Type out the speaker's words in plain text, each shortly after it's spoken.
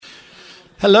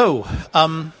Hello.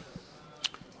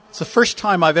 It's the first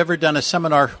time I've ever done a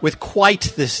seminar with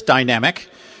quite this dynamic.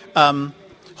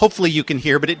 Hopefully you can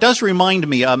hear, but it does remind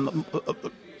me,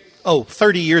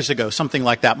 30 years ago, something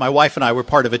like that, my wife and I were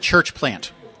part of a church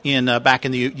plant back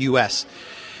in the U.S.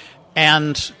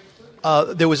 And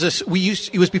there was this,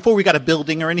 it was before we got a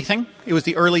building or anything. It was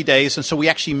the early days, and so we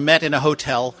actually met in a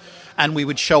hotel, and we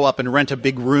would show up and rent a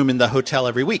big room in the hotel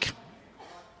every week.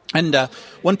 And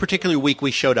one particular week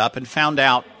we showed up and found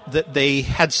out that they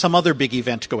had some other big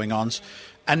event going on.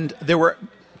 And there were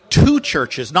two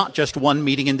churches, not just one,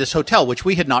 meeting in this hotel, which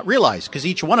we had not realized because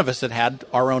each one of us had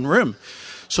our own room.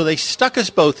 So they stuck us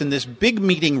both in this big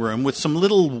meeting room with some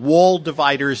little wall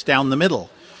dividers down the middle.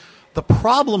 The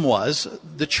problem was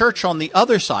the church on the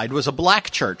other side was a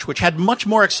black church, which had much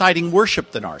more exciting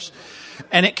worship than ours.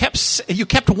 And you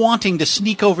kept wanting to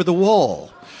sneak over the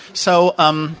wall. So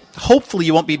hopefully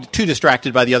you won't be too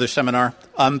distracted by the other seminar.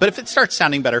 But if it starts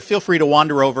sounding better, feel free to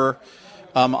wander over.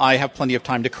 I have plenty of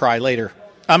time to cry later.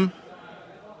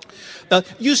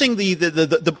 Using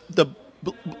the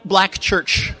black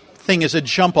church thing as a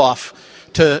jump off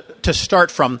to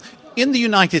start from, in the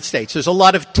United States, there's a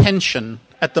lot of tension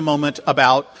at the moment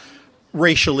about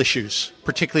racial issues,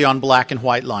 particularly on black and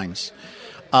white lines.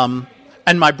 And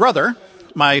my brother,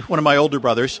 one of my older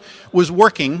brothers, was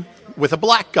working with a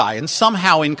black guy, and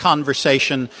somehow in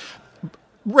conversation,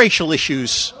 racial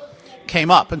issues came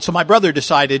up. And so my brother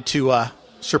decided to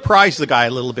surprise the guy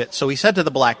a little bit. So he said to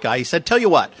the black guy, he said, "Tell you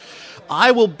what,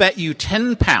 I will bet you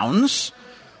 10 pounds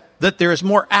that there is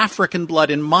more African blood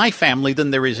in my family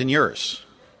than there is in yours."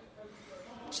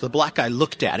 So the black guy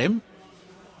looked at him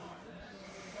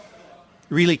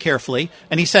really carefully,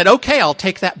 and he said, "Okay, I'll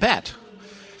take that bet."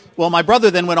 Well, my brother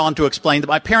then went on to explain that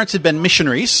my parents had been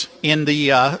missionaries in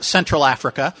the Central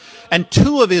Africa, and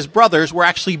two of his brothers were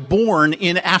actually born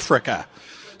in Africa.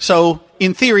 So,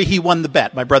 in theory, he won the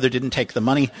bet. My brother didn't take the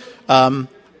money. And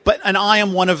I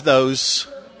am one of those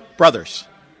brothers.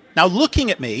 Now, looking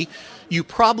at me, you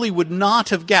probably would not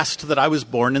have guessed that I was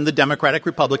born in the Democratic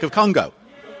Republic of Congo.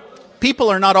 People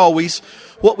are not always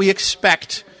what we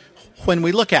expect when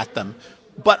we look at them.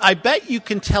 But I bet you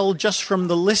can tell just from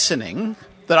the listening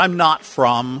that I'm not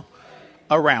from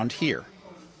around here.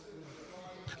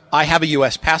 I have a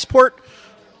U.S. passport,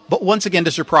 but once again,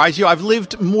 to surprise you, I've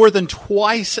lived more than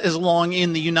twice as long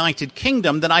in the United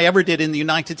Kingdom than I ever did in the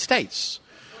United States.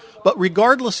 But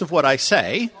regardless of what I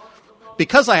say,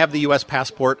 because I have the U.S.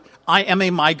 passport, I am a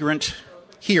migrant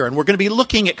here. And we're going to be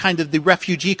looking at kind of the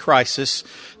refugee crisis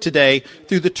today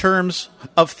through the terms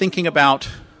of thinking about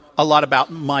a lot about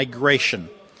migration.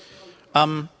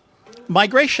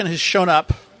 Migration has shown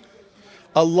up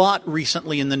a lot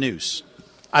recently in the news.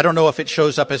 I don't know if it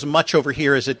shows up as much over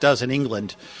here as it does in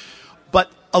England, but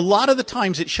a lot of the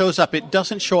times it shows up, it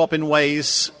doesn't show up in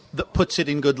ways that puts it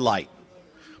in good light.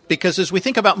 Because as we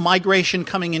think about migration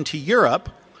coming into Europe,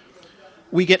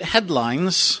 we get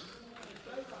headlines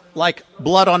like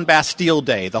Blood on Bastille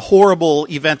Day, the horrible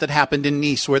event that happened in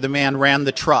Nice where the man ran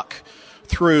the truck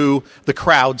through the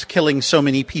crowds, killing so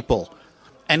many people.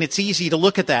 And it's easy to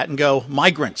look at that and go,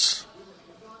 migrants.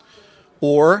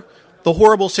 Or the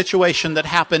horrible situation that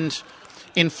happened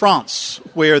in France,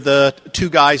 where the two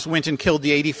guys went and killed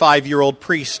the 85-year-old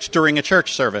priest during a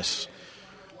church service.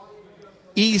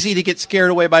 Easy to get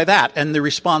scared away by that. And the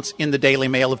response in the Daily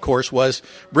Mail, of course, was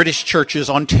British churches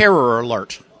on terror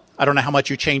alert. I don't know how much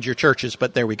you change your churches,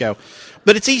 but there we go.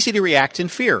 But it's easy to react in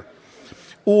fear.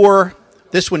 Or,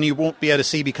 this one you won't be able to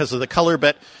see because of the color,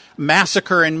 but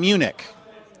massacre in Munich.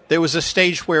 There was a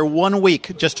stage where 1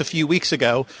 week, just a few weeks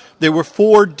ago, there were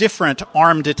 4 different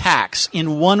armed attacks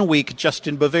in 1 week just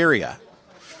in Bavaria.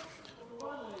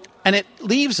 And it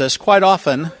leaves us quite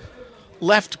often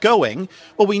left going,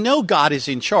 well, we know God is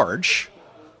in charge.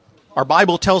 Our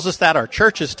Bible tells us that, our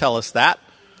churches tell us that.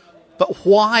 But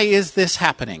why is this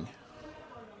happening?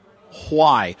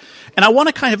 Why? And I want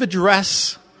to kind of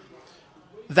address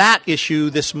that issue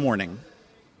this morning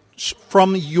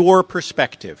from your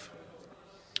perspective.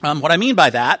 What I mean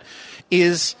by that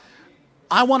is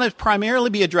I want to primarily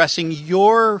be addressing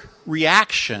your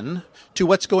reaction to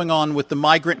what's going on with the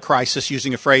migrant crisis,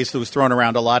 using a phrase that was thrown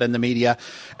around a lot in the media,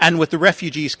 and with the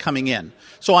refugees coming in.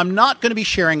 So I'm not going to be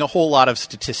sharing a whole lot of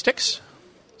statistics.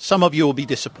 Some of you will be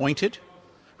disappointed.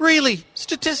 Really?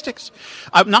 Statistics?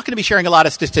 I'm not going to be sharing a lot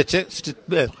of statistics.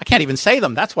 I can't even say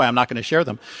them. That's why I'm not going to share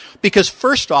them. Because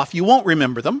first off, you won't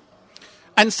remember them.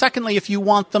 And secondly, if you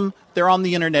want them, they're on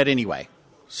the internet anyway.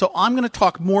 So I'm going to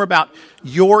talk more about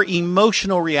your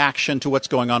emotional reaction to what's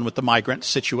going on with the migrant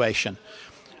situation.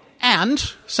 And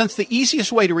since the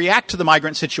easiest way to react to the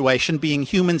migrant situation, being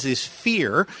humans, is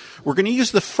fear, we're going to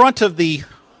use the front of the,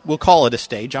 we'll call it a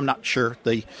stage, I'm not sure,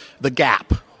 the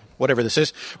gap, whatever this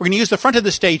is. We're going to use the front of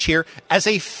the stage here as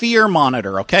a fear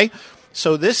monitor, okay?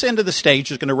 So this end of the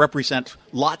stage is going to represent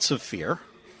lots of fear.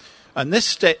 And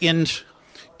this end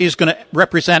is going to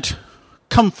represent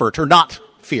comfort or not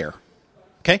fear,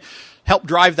 okay? Help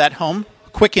drive that home.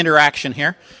 Quick interaction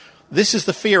here. This is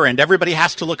the fear end. Everybody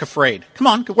has to look afraid. Come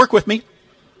on, work with me.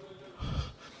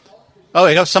 Oh,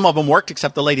 there you go. Some of them worked,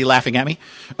 except the lady laughing at me.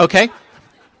 Okay.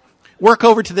 Work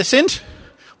over to this end.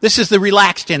 This is the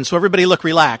relaxed end, so everybody look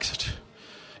relaxed.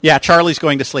 Yeah, Charlie's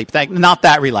going to sleep. Not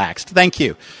that relaxed. Thank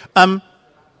you.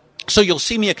 So you'll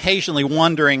see me occasionally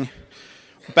wandering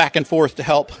back and forth to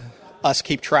help us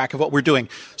keep track of what we're doing.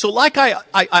 So like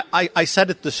I said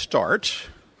at the start,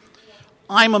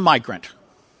 I'm a migrant.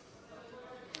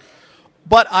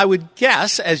 But I would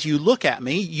guess, as you look at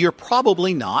me, you're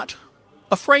probably not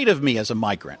afraid of me as a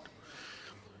migrant.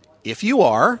 If you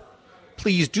are,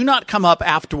 please do not come up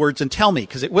afterwards and tell me,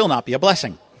 because it will not be a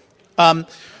blessing.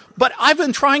 But I've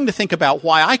been trying to think about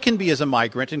why I can be as a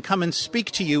migrant and come and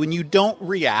speak to you and you don't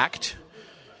react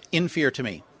in fear to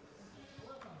me.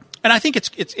 And I think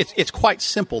it's quite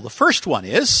simple. The first one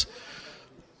is,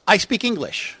 I speak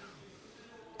English.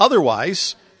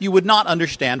 Otherwise, you would not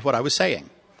understand what I was saying.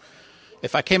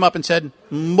 If I came up and said,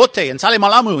 Mbote and Sale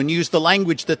Malamu, and used the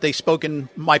language that they spoke in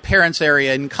my parents'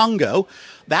 area in Congo,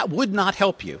 that would not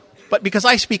help you. But because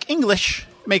I speak English,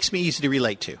 it makes me easy to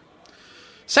relate to.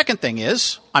 Second thing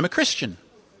is, I'm a Christian.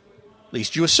 At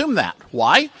least you assume that.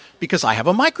 Why? Because I have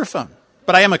a microphone.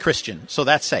 But I am a Christian, so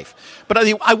that's safe. But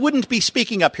I wouldn't be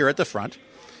speaking up here at the front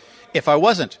if I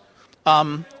wasn't.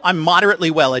 I'm moderately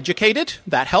well educated.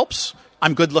 That helps.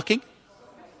 I'm good looking.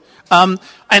 And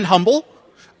humble.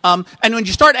 And when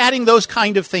you start adding those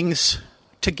kind of things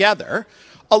together,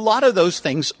 a lot of those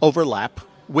things overlap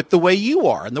with the way you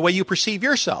are and the way you perceive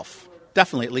yourself.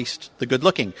 Definitely, at least, the good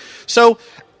looking. So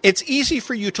it's easy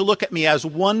for you to look at me as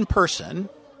one person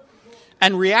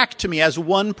and react to me as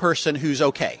one person who's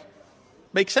okay.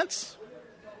 Make sense?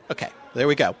 Okay, there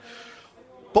we go.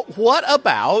 But what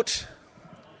about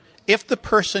if the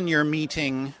person you're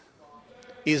meeting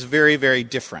is very, very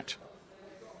different?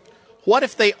 What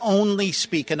if they only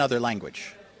speak another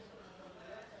language?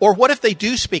 Or what if they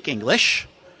do speak English,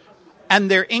 and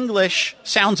their English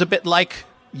sounds a bit like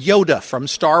Yoda from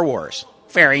Star Wars?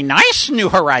 Very nice, New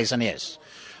Horizon is.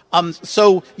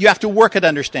 So you have to work at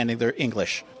understanding their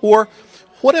English. Or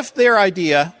what if their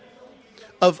idea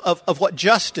of what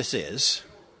justice is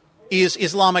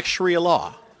Islamic Sharia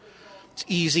law? It's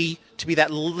easy to be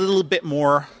that little bit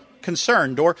more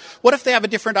concerned. Or what if they have a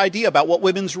different idea about what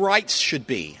women's rights should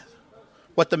be?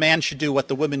 What the man should do, what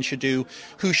the woman should do,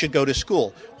 who should go to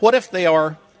school? What if they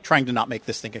are, trying to not make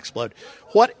this thing explode,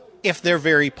 what if they're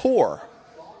very poor?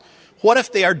 What if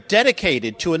they are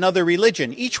dedicated to another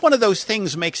religion? Each one of those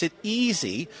things makes it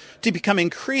easy to become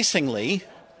increasingly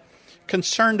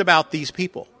concerned about these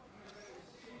people.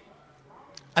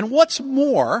 And what's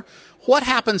more, what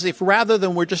happens if rather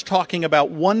than we're just talking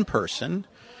about one person,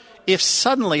 if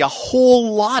suddenly a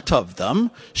whole lot of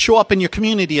them show up in your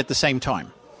community at the same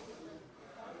time?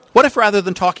 What if rather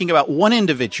than talking about one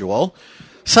individual,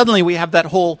 suddenly we have that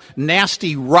whole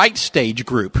nasty right stage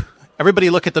group? Everybody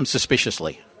look at them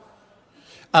suspiciously.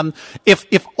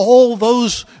 If all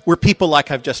those were people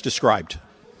like I've just described,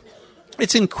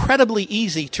 it's incredibly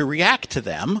easy to react to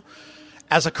them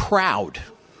as a crowd.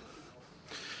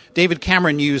 David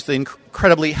Cameron used the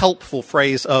incredibly helpful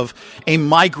phrase of a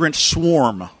migrant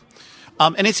swarm.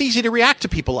 And it's easy to react to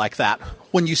people like that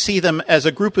when you see them as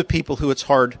a group of people who it's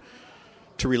hard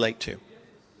to relate to.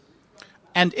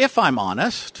 And if I'm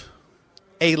honest,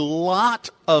 a lot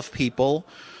of people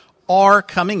are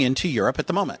coming into Europe at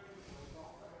the moment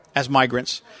as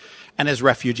migrants and as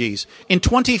refugees. In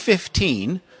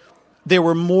 2015, there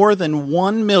were more than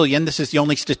 1 million, this is the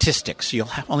only statistics, so you'll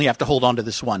only have to hold on to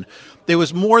this one. There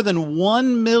was more than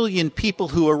 1 million people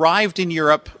who arrived in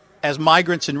Europe as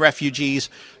migrants and refugees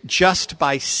just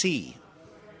by sea.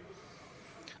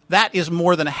 That is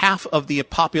more than half of the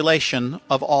population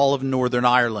of all of Northern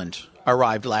Ireland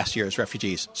arrived last year as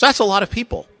refugees. So that's a lot of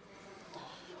people.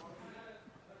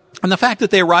 And the fact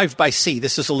that they arrived by sea,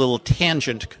 this is a little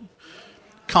tangent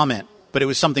comment, but it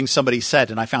was something somebody said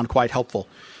and I found quite helpful.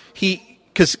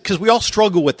 Because we all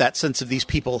struggle with that sense of these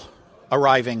people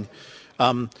arriving,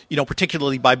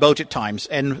 particularly by boat at times.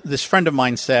 And this friend of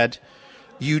mine said,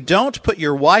 you don't put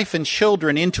your wife and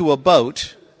children into a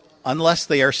boat unless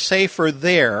they are safer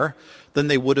there than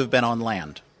they would have been on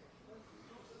land.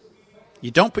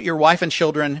 You don't put your wife and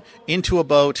children into a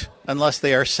boat unless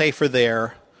they are safer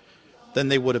there than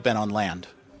they would have been on land.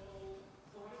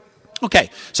 Okay,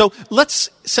 so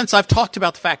since I've talked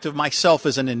about the fact of myself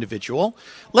as an individual,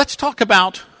 let's talk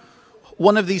about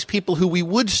one of these people who we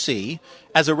would see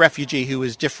as a refugee who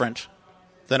is different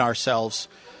than ourselves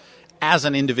as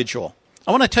an individual.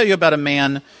 I want to tell you about a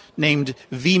man named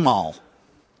Vimal.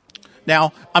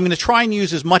 Now, I'm going to try and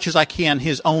use as much as I can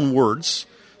his own words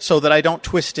so that I don't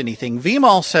twist anything.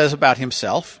 Vimal says about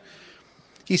himself,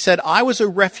 he said, "I was a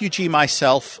refugee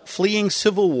myself, fleeing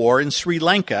civil war in Sri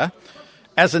Lanka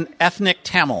as an ethnic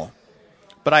Tamil,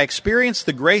 but I experienced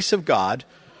the grace of God,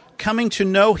 coming to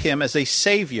know him as a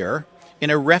savior in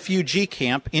a refugee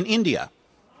camp in India."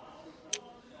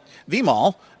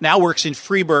 Vimal now works in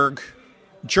Freiburg,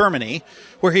 Germany,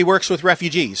 where he works with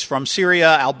refugees from Syria,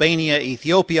 Albania,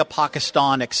 Ethiopia,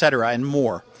 Pakistan, etc., and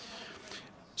more.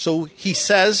 So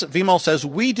Vimal says,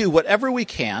 "We do whatever we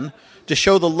can to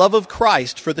show the love of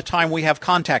Christ for the time we have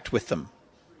contact with them.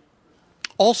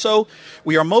 Also,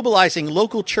 we are mobilizing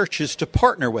local churches to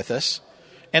partner with us,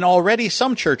 and already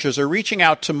some churches are reaching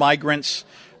out to migrants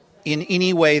in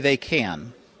any way they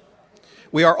can.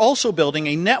 We are also building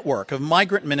a network of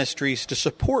migrant ministries to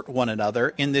support one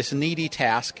another in this needy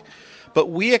task, but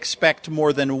we expect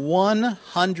more than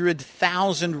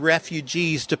 100,000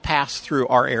 refugees to pass through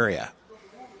our area."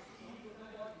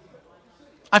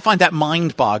 I find that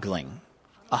mind-boggling.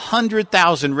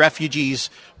 100,000 refugees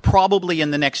probably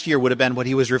in the next year would have been what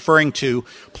he was referring to,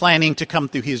 planning to come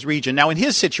through his region. Now, in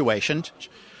his situation,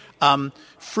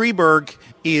 Freiburg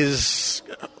is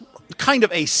kind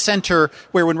of a center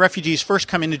where when refugees first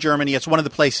come into Germany, it's one of the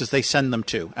places they send them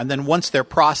to. And then once they're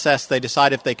processed, they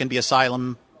decide if they can be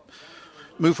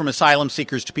move from asylum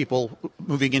seekers to people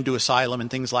moving into asylum and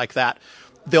things like that.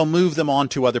 They'll move them on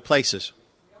to other places.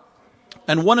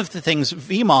 And one of the things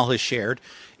Vimal has shared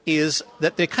is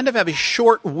that they kind of have a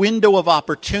short window of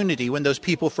opportunity when those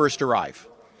people first arrive.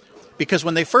 Because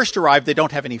when they first arrive, they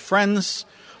don't have any friends,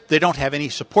 they don't have any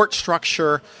support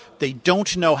structure, they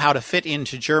don't know how to fit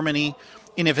into Germany.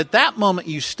 And if at that moment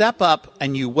you step up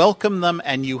and you welcome them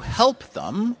and you help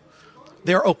them,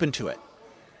 they're open to it.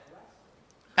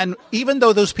 And even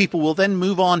though those people will then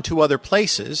move on to other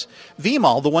places,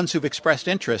 Vimal, the ones who've expressed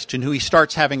interest and who he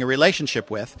starts having a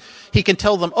relationship with, he can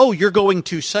tell them, "Oh, you're going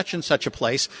to such and such a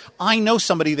place. I know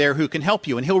somebody there who can help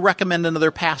you." And he'll recommend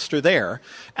another pastor there,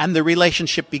 and the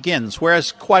relationship begins.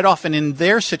 Whereas quite often in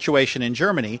their situation in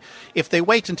Germany, if they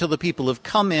wait until the people have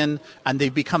come in and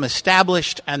they've become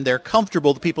established and they're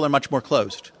comfortable, the people are much more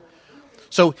closed.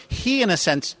 So he, in a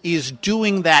sense, is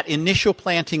doing that initial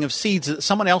planting of seeds that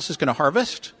someone else is going to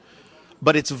harvest,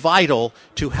 but it's vital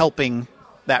to helping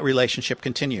that relationship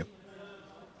continue.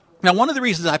 Now, one of the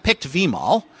reasons I picked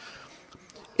Vimal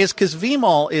is because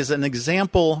Vimal is an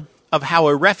example of how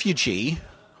a refugee,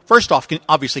 first off, can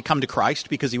obviously come to Christ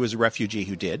because he was a refugee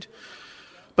who did,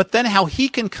 but then how he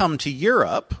can come to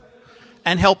Europe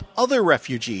and help other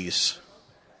refugees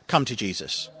come to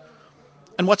Jesus.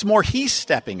 And what's more, he's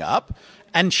stepping up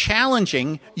and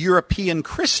challenging European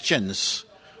Christians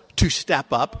to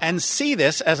step up and see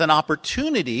this as an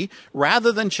opportunity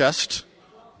rather than just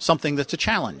something that's a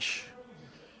challenge.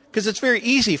 Because it's very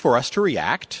easy for us to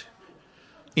react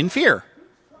in fear,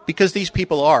 because these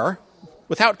people are,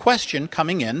 without question,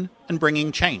 coming in and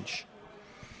bringing change.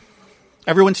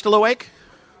 Everyone still awake?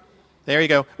 There you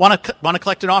go. Want to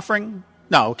collect an offering?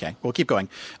 No, okay, we'll keep going.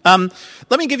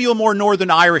 Let me give you a more Northern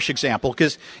Irish example,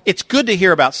 because it's good to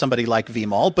hear about somebody like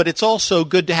Vimal, but it's also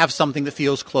good to have something that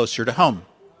feels closer to home.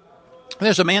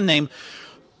 There's a man named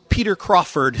Peter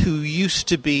Crawford who used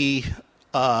to be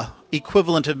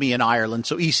equivalent of me in Ireland,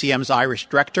 so ECM's Irish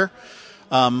director.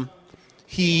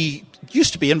 He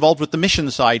used to be involved with the mission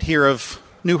side here of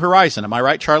New Horizon. Am I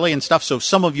right, Charlie, and stuff? So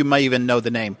some of you may even know the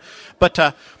name.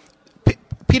 But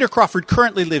Peter Crawford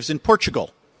currently lives in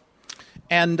Portugal.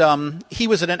 And he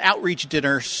was at an outreach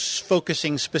dinner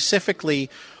focusing specifically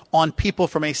on people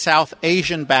from a South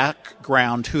Asian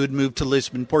background who had moved to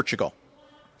Lisbon, Portugal.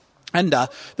 And there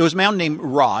was a man named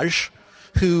Raj,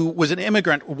 who was an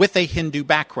immigrant with a Hindu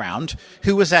background,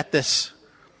 who was at this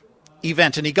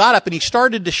event. And he got up and he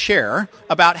started to share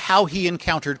about how he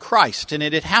encountered Christ. And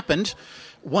it had happened,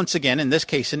 once again, in this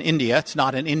case in India. It's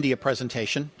not an India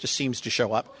presentation, just seems to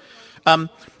show up,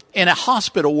 in a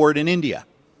hospital ward in India.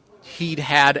 He'd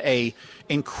had a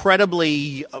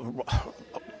incredibly,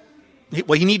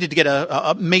 he needed to get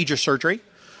a major surgery.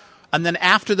 And then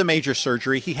after the major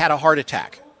surgery, he had a heart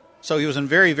attack. So he was in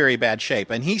very, very bad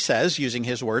shape. And he says, using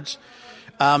his words,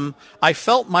 "I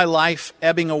felt my life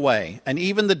ebbing away, and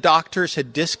even the doctors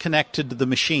had disconnected the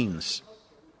machines.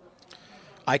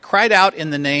 I cried out in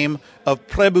the name of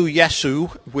Prabhu Yesu,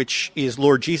 which is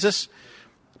Lord Jesus.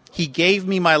 He gave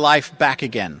me my life back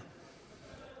again.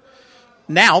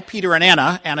 Now, Peter and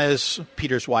Anna is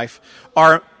Peter's wife,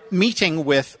 are meeting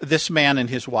with this man and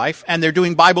his wife, and they're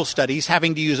doing Bible studies,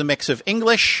 having to use a mix of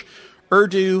English,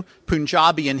 Urdu,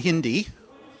 Punjabi, and Hindi.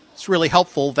 It's really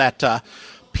helpful that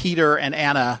Peter and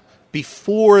Anna,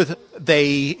 before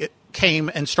they came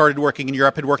and started working in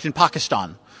Europe, had worked in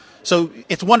Pakistan. So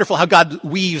it's wonderful how God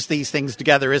weaves these things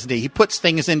together, isn't he? He puts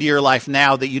things into your life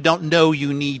now that you don't know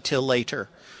you need till later,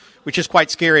 which is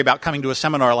quite scary about coming to a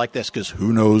seminar like this, because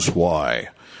who knows why.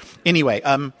 Anyway,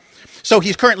 so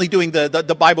he's currently doing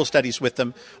the Bible studies with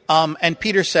them, and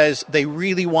Peter says they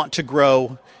really want to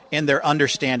grow in their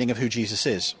understanding of who Jesus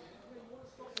is.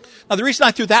 Now, the reason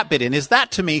I threw that bit in is that,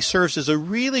 to me, serves as a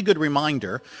really good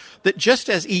reminder that just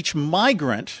as each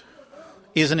migrant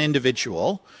is an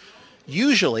individual,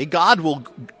 usually God will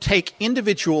take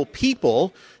individual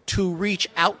people to reach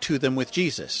out to them with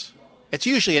Jesus. It's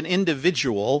usually an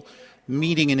individual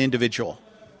meeting an individual,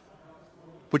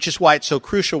 which is why it's so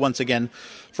crucial, once again,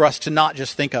 for us to not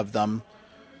just think of them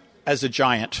as a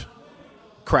giant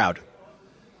crowd.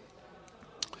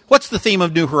 What's the theme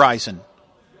of New Horizon?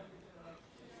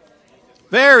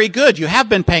 Very good. You have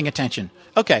been paying attention.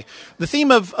 Okay. The theme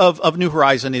of New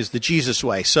Horizon is the Jesus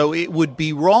way. So it would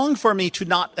be wrong for me to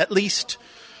not at least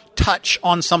touch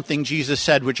on something Jesus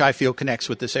said, which I feel connects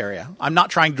with this area. I'm not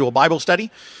trying to do a Bible study.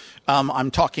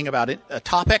 I'm talking about a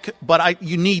topic, but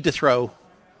you need to throw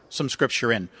some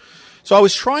scripture in. So I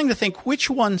was trying to think which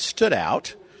one stood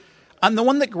out. And the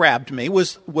one that grabbed me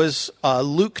was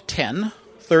Luke 10,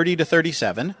 30 to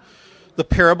 37, the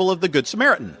parable of the Good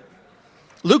Samaritan.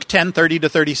 Luke 10, 30 to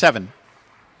 37.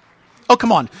 Oh,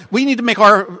 come on. We need to make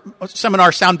our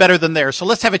seminar sound better than theirs. So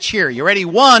let's have a cheer. You ready?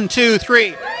 1, 2,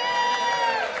 3.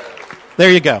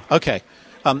 There you go. Okay.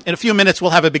 In a few minutes,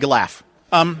 we'll have a big laugh.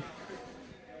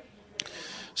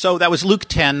 So that was Luke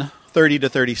 10, 30 to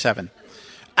 37.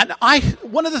 And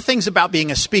one of the things about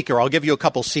being a speaker, I'll give you a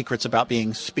couple secrets about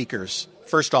being speakers.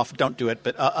 First off, don't do it,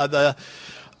 but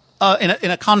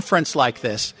in a conference like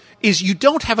this, is you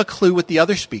don't have a clue what the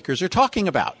other speakers are talking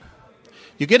about.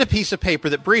 You get a piece of paper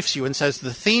that briefs you and says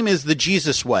the theme is the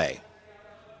Jesus way.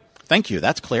 Thank you,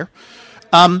 that's clear.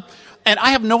 And I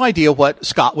have no idea what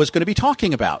Scott was going to be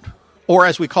talking about, or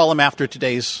as we call him after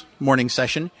today's morning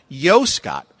session, Yo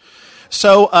Scott.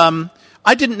 So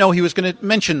I didn't know he was going to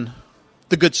mention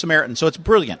the Good Samaritan, so it's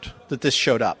brilliant that this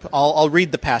showed up. I'll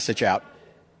read the passage out.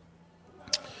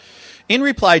 In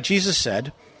reply, Jesus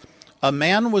said, "A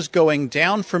man was going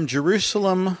down from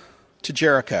Jerusalem to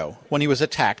Jericho when he was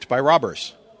attacked by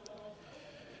robbers.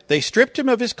 They stripped him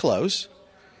of his clothes,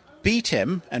 beat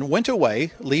him, and went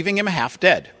away, leaving him half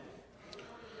dead.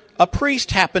 A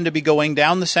priest happened to be going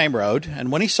down the same road,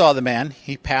 and when he saw the man,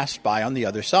 he passed by on the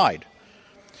other side.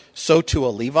 So too a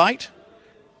Levite,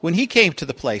 when he came to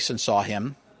the place and saw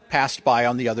him, passed by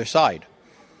on the other side.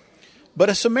 But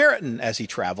a Samaritan, as he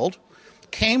traveled,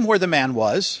 came where the man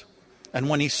was, and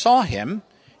when he saw him,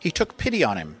 he took pity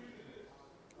on him.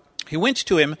 He went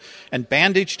to him and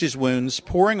bandaged his wounds,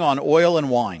 pouring on oil and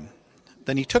wine.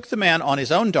 Then he took the man on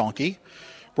his own donkey,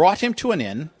 brought him to an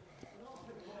inn,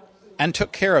 and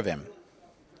took care of him.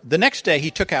 The next day he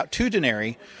took out 2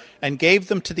 denarii and gave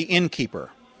them to the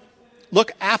innkeeper.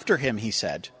 'Look after him,' he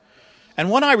said, 'and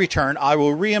when I return, I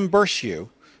will reimburse you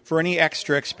for any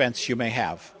extra expense you may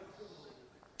have.'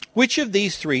 Which of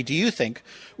these 3 do you think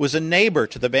was a neighbor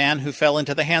to the man who fell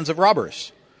into the hands of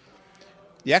robbers?"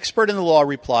 The expert in the law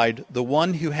replied, "The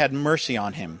one who had mercy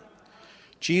on him."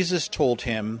 Jesus told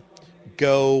him,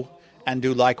 "Go and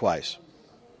do likewise."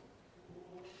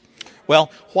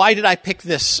 Well, why did I pick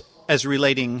this as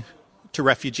relating to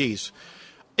refugees?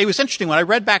 It was interesting. When I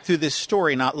read back through this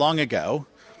story not long ago,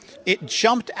 it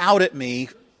jumped out at me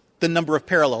the number of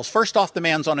parallels. First off, the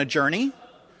man's on a journey.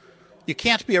 You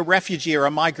can't be a refugee or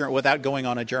a migrant without going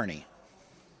on a journey.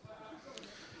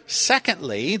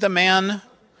 Secondly, the man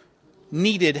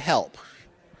needed help,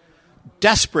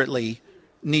 desperately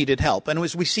needed help. And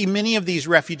as we see many of these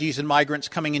refugees and migrants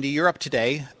coming into Europe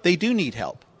today, they do need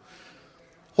help.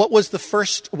 What was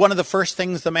one of the first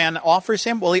things the man offers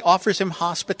him? Well, he offers him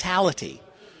hospitality.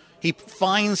 He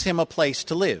finds him a place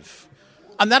to live.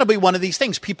 And that'll be one of these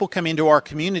things. People come into our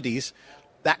communities,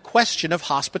 that question of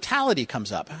hospitality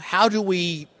comes up. How do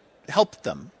we help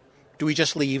them? Do we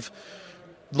just leave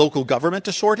local government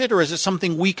to sort it, or is it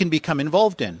something we can become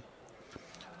involved in?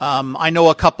 I know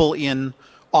a couple in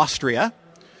Austria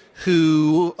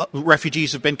who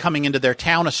refugees have been coming into their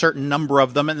town, a certain number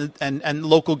of them, and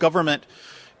local government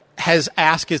has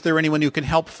asked, is there anyone who can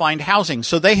help find housing?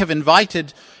 So they have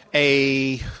invited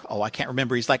I can't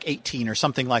remember, he's like 18 or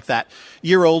something like that,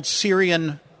 year-old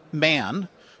Syrian man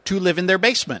to live in their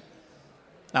basement.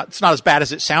 Now, it's not as bad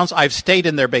as it sounds. I've stayed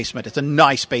in their basement. It's a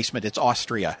nice basement. It's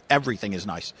Austria. Everything is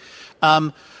nice.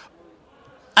 And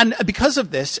because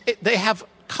of this, they have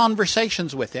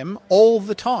conversations with him all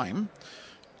the time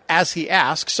as he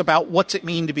asks about what's it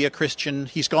mean to be a Christian.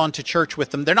 He's gone to church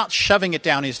with them. They're not shoving it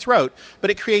down his throat, but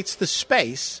it creates the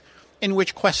space in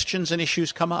which questions and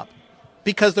issues come up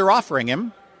because they're offering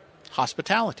him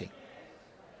hospitality.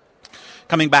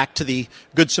 Coming back to the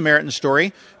Good Samaritan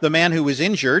story, the man who was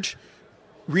injured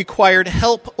required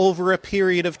help over a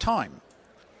period of time.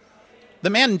 The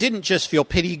man didn't just feel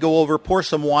pity, go over, pour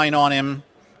some wine on him,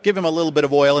 give him a little bit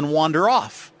of oil, and wander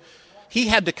off. He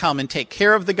had to come and take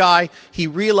care of the guy. He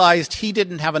realized he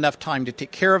didn't have enough time to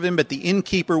take care of him, but the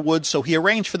innkeeper would, so he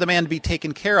arranged for the man to be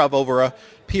taken care of over a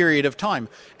period of time.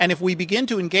 And if we begin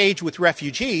to engage with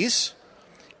refugees,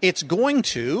 it's going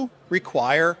to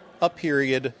require a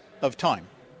period of time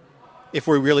if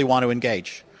we really want to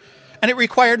engage. And it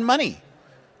required money.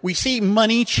 We see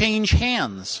money change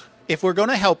hands. If we're going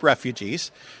to help refugees,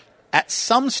 at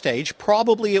some stage,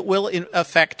 probably it will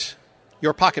affect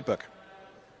your pocketbook.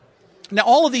 Now,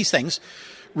 all of these things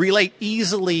relate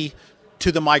easily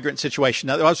to the migrant situation.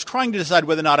 Now, I was trying to decide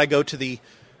whether or not I go to the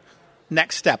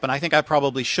next step, and I think I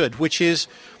probably should, which is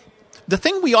the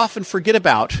thing we often forget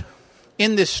about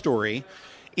in this story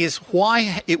is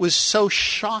why it was so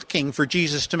shocking for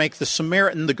Jesus to make the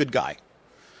Samaritan the good guy.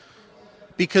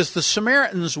 Because the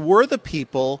Samaritans were the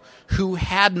people who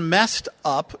had messed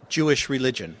up Jewish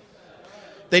religion.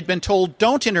 They'd been told,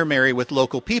 don't intermarry with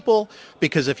local people,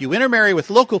 because if you intermarry with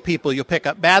local people, you'll pick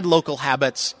up bad local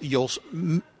habits. You'll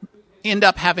end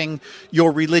up having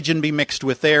your religion be mixed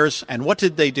with theirs. And what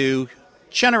did they do?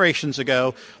 Generations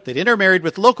ago, they'd intermarried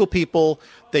with local people.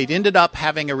 They'd ended up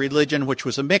having a religion which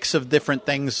was a mix of different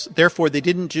things. Therefore, they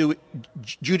didn't do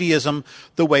Judaism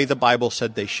the way the Bible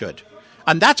said they should.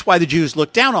 And that's why the Jews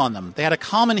looked down on them. They had a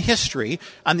common history,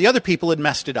 and the other people had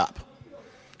messed it up.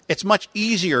 It's much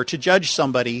easier to judge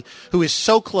somebody who is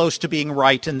so close to being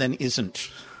right and then isn't.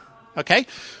 Okay?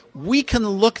 We can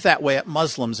look that way at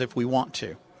Muslims if we want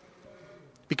to.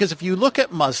 Because if you look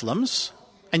at Muslims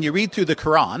and you read through the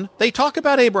Quran, they talk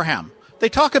about Abraham. They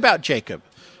talk about Jacob.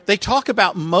 They talk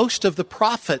about most of the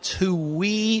prophets who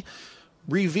we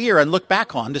revere and look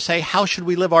back on to say, how should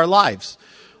we live our lives?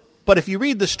 But if you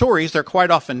read the stories, they're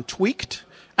quite often tweaked,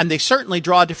 and they certainly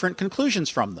draw different conclusions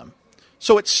from them.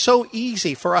 So it's so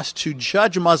easy for us to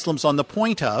judge Muslims on the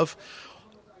point of,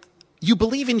 you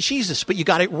believe in Jesus, but you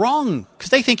got it wrong,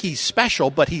 because they think he's special,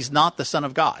 but he's not the Son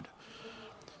of God.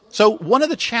 So one of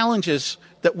the challenges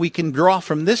that we can draw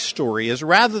from this story is,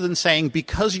 rather than saying,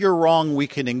 because you're wrong, we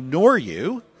can ignore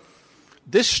you,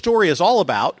 this story is all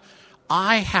about,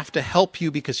 I have to help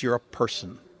you because you're a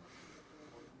person.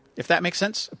 If that makes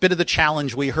sense? A bit of the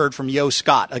challenge we heard from Yo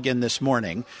Scott again this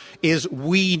morning is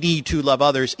we need to love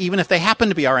others, even if they happen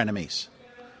to be our enemies.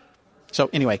 So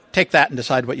anyway, take that and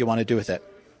decide what you want to do with it.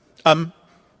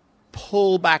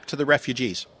 Pull back to the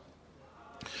refugees.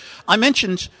 I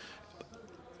mentioned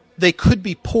they could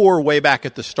be poor way back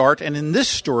at the start, and in this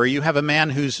story you have a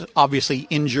man who's obviously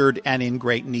injured and in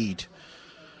great need.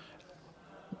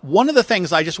 One of the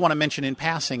things I just want to mention in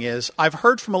passing is I've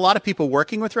heard from a lot of people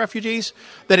working with refugees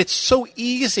that it's so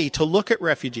easy to look at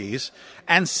refugees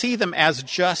and see them as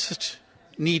just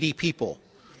needy people.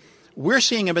 We're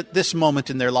seeing them at this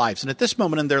moment in their lives, and at this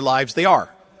moment in their lives, they are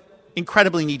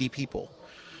incredibly needy people.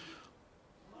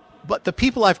 But the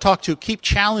people I've talked to keep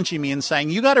challenging me and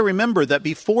saying, you got to remember that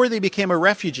before they became a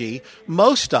refugee,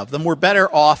 most of them were better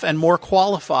off and more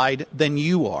qualified than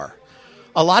you are.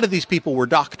 A lot of these people were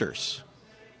doctors.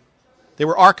 They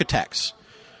were architects.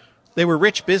 They were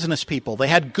rich business people. They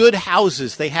had good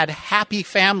houses. They had happy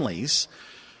families.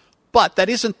 But that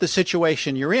isn't the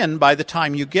situation you're in by the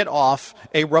time you get off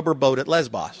a rubber boat at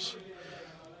Lesbos.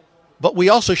 But we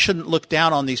also shouldn't look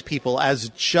down on these people as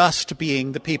just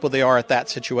being the people they are at that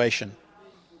situation.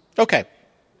 Okay,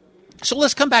 so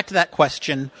let's come back to that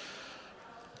question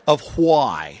of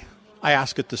why I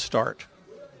asked at the start.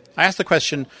 I asked the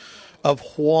question of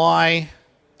why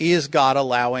is God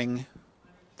allowing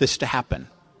this to happen?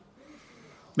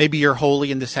 Maybe you're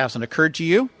holy and this hasn't occurred to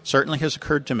you. Certainly has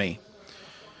occurred to me.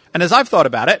 And as I've thought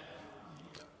about it,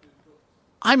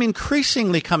 I'm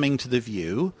increasingly coming to the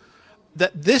view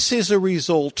that this is a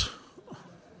result,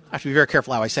 I have to be very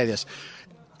careful how I say this,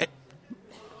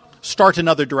 start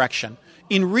another direction.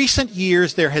 In recent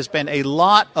years, there has been a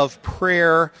lot of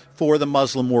prayer for the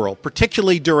Muslim world,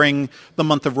 particularly during the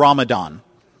month of Ramadan.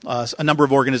 A number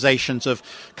of organizations have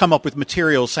come up with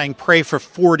materials saying pray for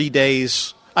 40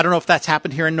 days. I don't know if that's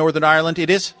happened here in Northern Ireland. It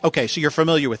is? Okay, so you're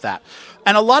familiar with that.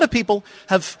 And a lot of people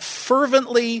have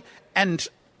fervently and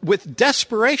with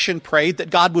desperation prayed that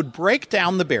God would break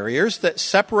down the barriers that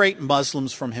separate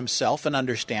Muslims from himself and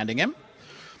understanding him,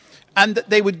 and that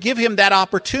they would give him that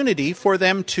opportunity for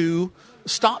them to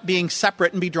stop being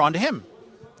separate and be drawn to him.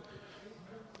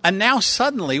 And now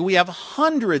suddenly we have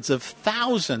hundreds of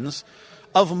thousands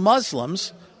of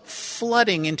Muslims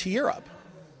flooding into Europe.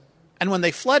 And when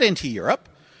they flood into Europe,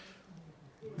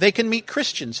 they can meet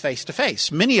Christians face to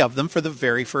face, many of them for the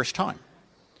very first time.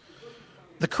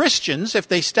 The Christians, if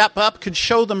they step up, can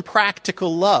show them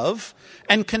practical love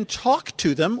and can talk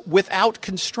to them without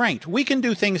constraint. We can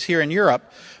do things here in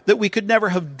Europe that we could never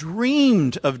have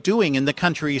dreamed of doing in the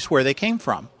countries where they came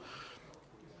from.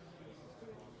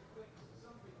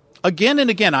 Again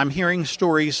and again, I'm hearing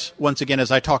stories, once again,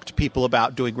 as I talk to people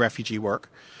about doing refugee work,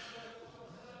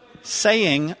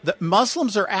 saying that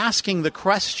Muslims are asking the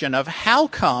question of how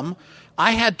come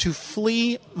I had to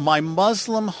flee my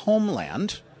Muslim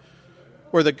homeland,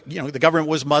 where the government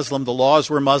was Muslim, the laws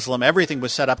were Muslim, everything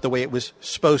was set up the way it was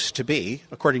supposed to be,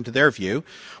 according to their view,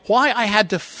 why I had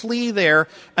to flee there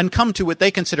and come to what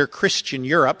they consider Christian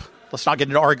Europe. Let's not get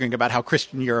into arguing about how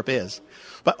Christian Europe is.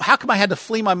 But how come I had to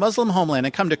flee my Muslim homeland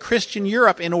and come to Christian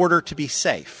Europe in order to be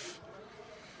safe?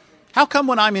 How come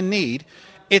when I'm in need,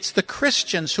 it's the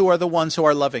Christians who are the ones who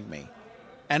are loving me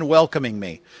and welcoming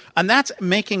me? And that's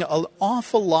making an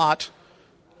awful lot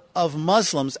of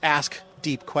Muslims ask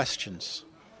deep questions.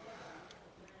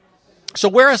 So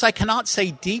whereas I cannot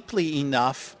say deeply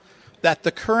enough that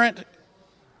the current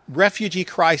refugee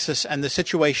crisis and the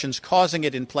situations causing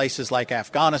it in places like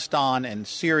Afghanistan and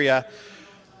Syria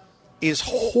is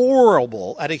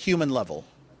horrible at a human level.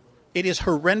 It is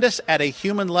horrendous at a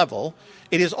human level.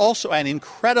 It is also an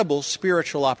incredible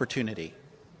spiritual opportunity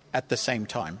at the same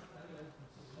time.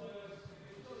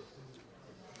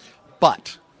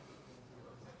 But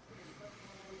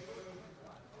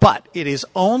it is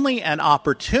only an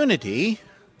opportunity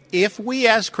if we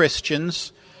as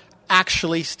Christians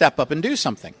actually step up and do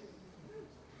something.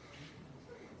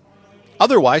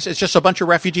 Otherwise, it's just a bunch of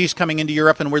refugees coming into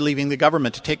Europe and we're leaving the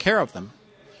government to take care of them.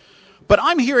 But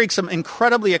I'm hearing some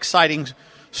incredibly exciting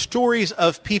stories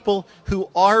of people who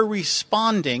are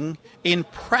responding in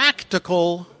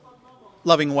practical,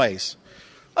 loving ways.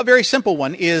 A very simple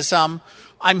one is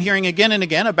I'm hearing again and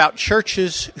again about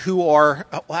churches who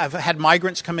have had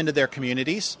migrants come into their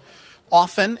communities.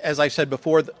 Often, as I said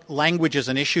before, language is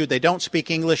an issue. They don't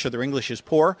speak English or their English is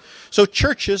poor. So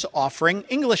churches offering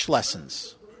English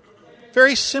lessons.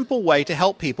 Very simple way to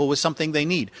help people with something they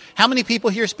need. How many people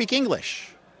here speak English?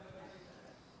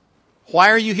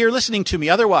 Why are you here listening to me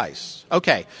otherwise?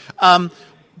 Okay.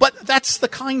 But that's the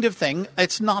kind of thing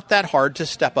it's not that hard to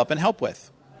step up and help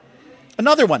with.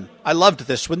 Another one, I loved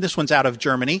this one. This one's out of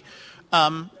Germany.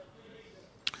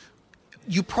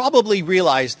 You probably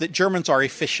realize that Germans are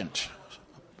efficient.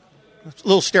 It's a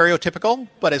little stereotypical,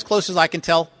 but as close as I can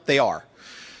tell, they are.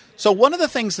 So one of the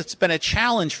things that's been a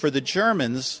challenge for the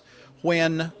Germans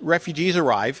when refugees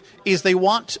arrive is they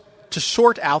want to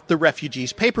sort out the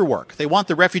refugees' paperwork. They want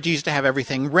the refugees to have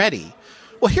everything ready.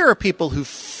 Well, here are people who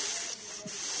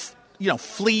fled.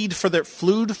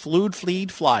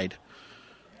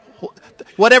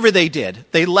 Whatever they did,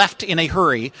 they left in a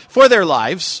hurry for their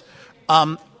lives.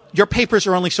 Your papers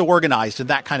are only so organized in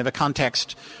that kind of a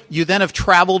context. You then have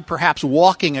traveled, perhaps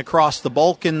walking across the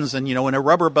Balkans and, in a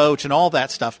rubber boat and all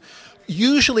that stuff.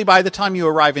 Usually by the time you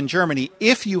arrive in Germany,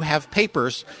 if you have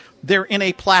papers, they're in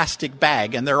a plastic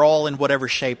bag and they're all in whatever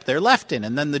shape they're left in.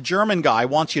 And then the German guy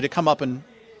wants you to come up and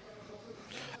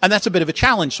that's a bit of a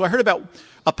challenge. So I heard about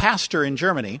a pastor in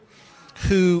Germany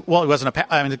who, well, he wasn't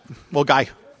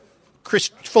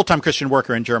full-time Christian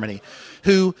worker in Germany,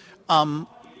 who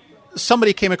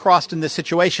somebody came across in this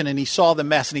situation and he saw the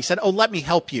mess and he said, "Oh, let me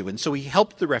help you." And so he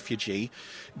helped the refugee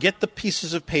get the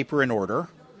pieces of paper in order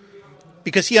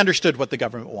because he understood what the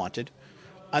government wanted.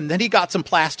 And then he got some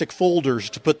plastic folders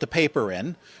to put the paper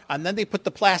in. And then they put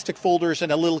the plastic folders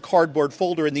in a little cardboard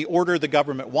folder in the order the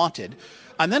government wanted.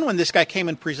 And then when this guy came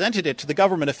and presented it to the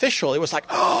government official, it was like,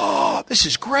 "Oh, this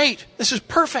is great. This is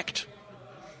perfect."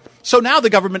 So now the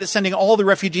government is sending all the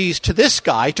refugees to this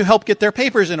guy to help get their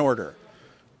papers in order.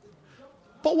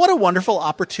 But what a wonderful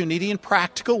opportunity and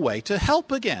practical way to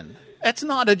help again. It's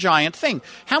not a giant thing.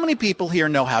 How many people here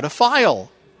know how to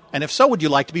file? And if so, would you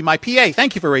like to be my PA?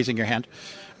 Thank you for raising your hand.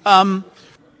 Another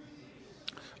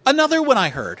one I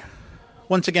heard,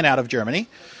 once again out of Germany.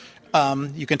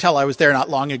 You can tell I was there not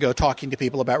long ago talking to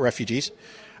people about refugees.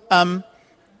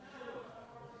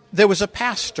 there was a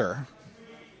pastor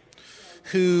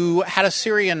who had a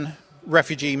Syrian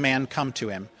refugee man come to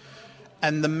him.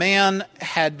 And the man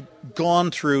had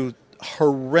gone through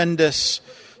horrendous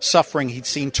suffering. He'd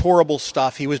seen horrible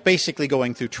stuff. He was basically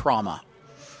going through trauma.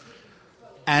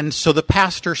 And so the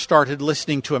pastor started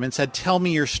listening to him and said, "Tell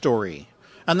me your story."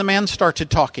 And the man started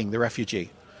talking, the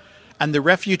refugee. And the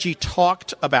refugee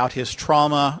talked about his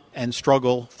trauma and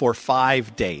struggle for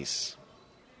 5 days.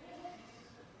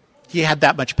 He had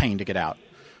that much pain to get out.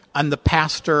 And the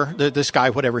pastor, this guy,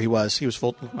 whatever he was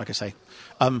full, like I say,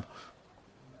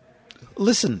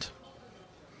 listened.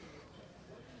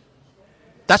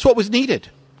 That's what was needed.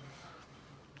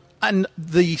 And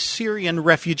the Syrian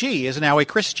refugee is now a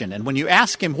Christian. And when you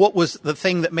ask him what was the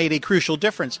thing that made a crucial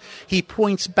difference, he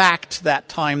points back to that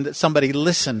time that somebody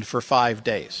listened for 5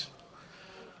 days.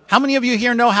 How many of you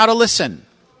here know how to listen?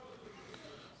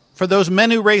 For those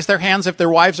men who raise their hands if their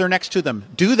wives are next to them,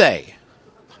 do they?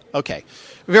 Okay.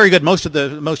 Very good. Most of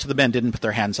the men didn't put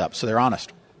their hands up, so they're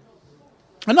honest.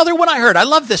 Another one I heard. I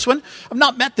love this one. I've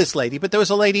not met this lady, but there was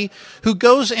a lady who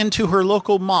goes into her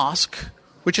local mosque,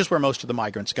 which is where most of the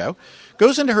migrants go,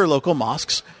 goes into her local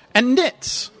mosques and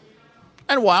knits.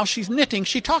 And while she's knitting,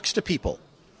 she talks to people.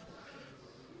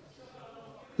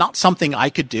 Not something I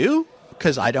could do,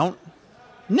 because I don't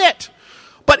knit.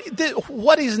 But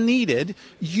what is needed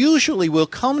usually will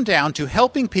come down to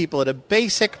helping people at a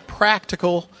basic,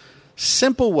 practical,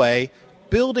 simple way,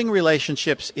 building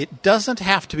relationships. It doesn't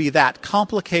have to be that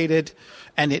complicated,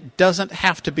 and it doesn't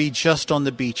have to be just on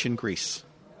the beach in Greece.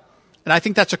 And I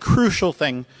think that's a crucial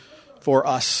thing for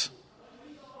us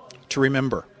to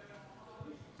remember.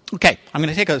 Okay, I'm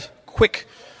going to take a quick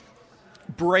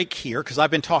break here because I've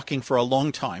been talking for a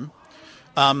long time.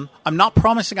 I'm not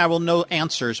promising I will know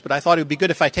answers, but I thought it would be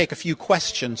good if I take a few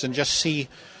questions and just see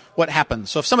what happens.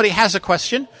 So if somebody has a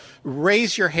question,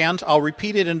 raise your hand. I'll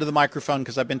repeat it into the microphone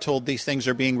because I've been told these things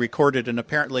are being recorded, and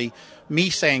apparently me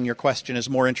saying your question is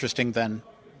more interesting than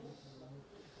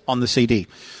on the CD.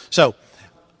 So,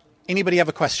 anybody have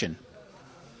a question?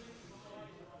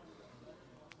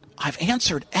 I've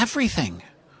answered everything.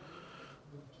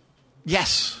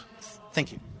 Yes.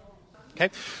 Thank you. Okay.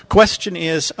 Question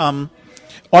is,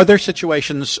 are there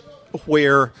situations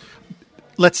where,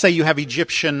 let's say you have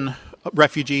Egyptian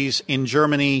refugees in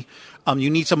Germany, you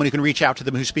need someone who can reach out to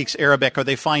them who speaks Arabic. Are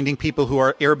they finding people who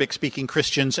are Arabic-speaking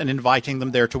Christians and inviting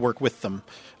them there to work with them?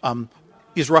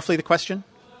 Is roughly the question?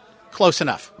 Close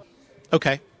enough.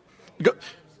 Okay.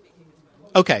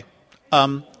 Okay.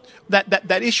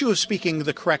 That issue of speaking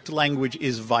the correct language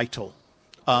is vital.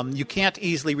 You can't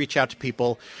easily reach out to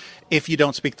people if you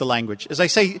don't speak the language. As I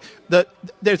say,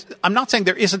 I'm not saying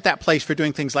there isn't that place for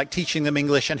doing things like teaching them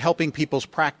English and helping people's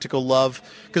practical love,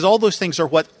 because all those things are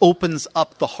what opens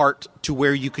up the heart to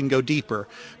where you can go deeper.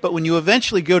 But when you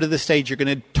eventually go to the stage, you're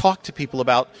going to talk to people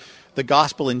about the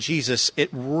gospel and Jesus, it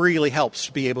really helps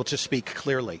to be able to speak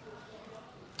clearly.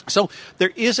 So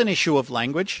there is an issue of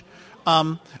language.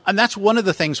 And that's one of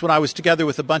the things when I was together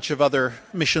with a bunch of other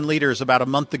mission leaders about a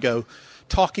month ago,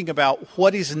 talking about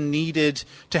what is needed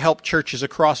to help churches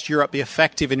across Europe be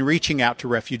effective in reaching out to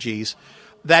refugees.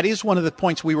 That is one of the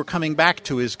points we were coming back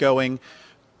to, is going,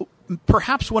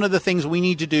 perhaps one of the things we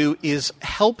need to do is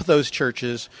help those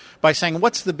churches by saying,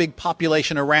 what's the big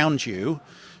population around you?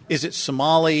 Is it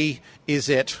Somali? Is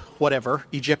it whatever,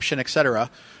 Egyptian, etc.?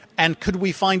 And could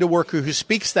we find a worker who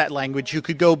speaks that language who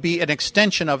could go be an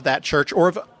extension of that church or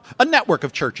of a network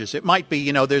of churches? It might be,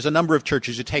 there's a number of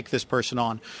churches who take this person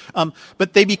on.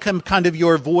 But they become kind of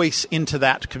your voice into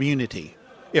that community,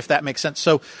 if that makes sense.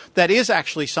 So that is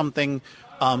actually something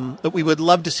that we would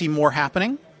love to see more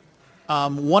happening.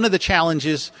 One of the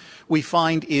challenges we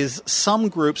find is some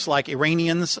groups like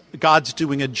Iranians, God's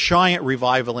doing a giant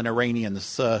revival in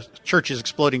Iranians. Church is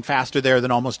exploding faster there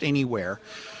than almost anywhere.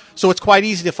 So it's quite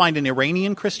easy to find an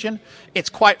Iranian Christian. It's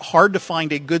quite hard to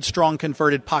find a good, strong,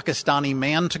 converted Pakistani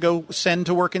man to go send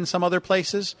to work in some other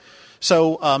places.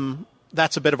 So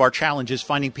that's a bit of our challenge, is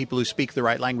finding people who speak the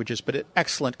right languages. But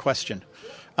excellent question.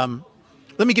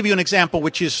 Let me give you an example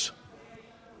which is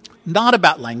not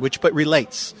about language but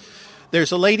relates.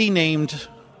 There's a lady named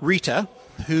Rita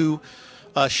who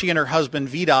she and her husband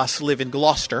Vidas live in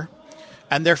Gloucester,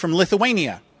 and they're from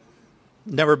Lithuania.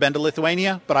 Never been to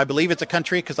Lithuania, but I believe it's a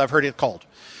country because I've heard it called.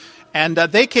 And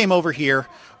they came over here.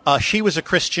 She was a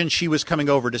Christian. She was coming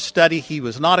over to study. He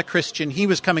was not a Christian. He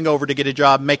was coming over to get a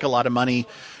job, make a lot of money,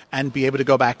 and be able to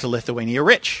go back to Lithuania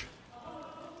rich.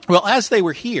 Well, as they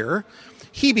were here,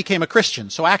 he became a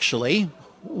Christian. So actually,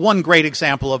 one great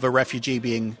example of a refugee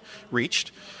being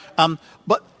reached.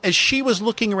 But as she was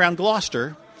looking around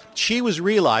Gloucester, she was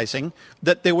realizing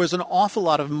that there was an awful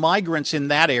lot of migrants in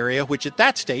that area, which at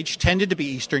that stage tended to be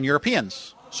Eastern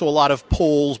Europeans. So a lot of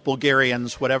Poles,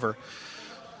 Bulgarians, whatever.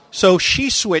 So she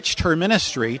switched her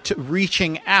ministry to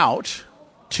reaching out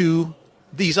to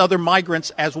these other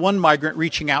migrants as one migrant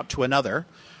reaching out to another.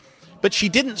 But she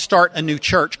didn't start a new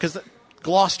church, because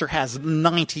Gloucester has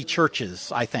 90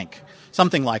 churches, I think,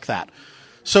 something like that.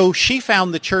 So she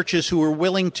found the churches who were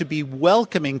willing to be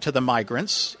welcoming to the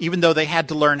migrants, even though they had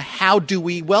to learn, how do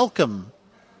we welcome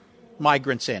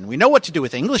migrants in? We know what to do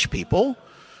with English people.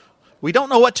 We don't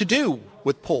know what to do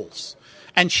with Poles.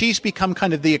 And she's become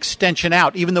kind of the extension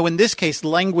out, even though in this case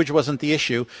language wasn't the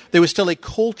issue. There was still a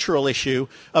cultural issue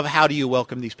of how do you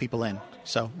welcome these people in.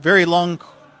 So very long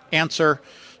answer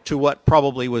to what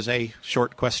probably was a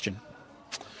short question.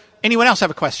 Anyone else have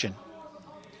a question?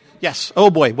 Yes. Oh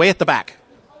boy, way at the back.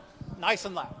 Nice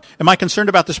and loud. Am I concerned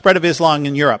about the spread of Islam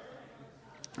in Europe?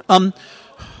 I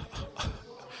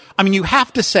mean, you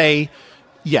have to say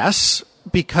yes,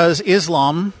 because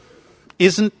Islam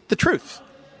isn't the truth.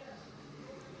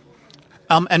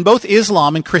 And both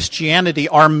Islam and Christianity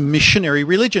are missionary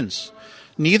religions.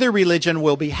 Neither religion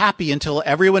will be happy until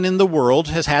everyone in the world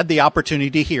has had the opportunity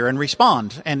to hear and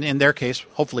respond. And in their case,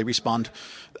 hopefully respond.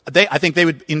 I think they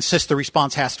would insist the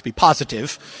response has to be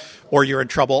positive, or you're in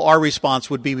trouble. Our response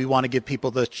would be, we want to give people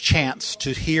the chance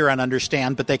to hear and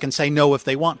understand, but they can say no if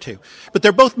they want to. But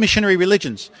they're both missionary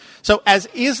religions. So as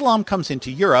Islam comes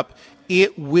into Europe,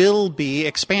 it will be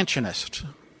expansionist.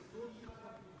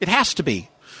 It has to be.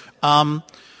 But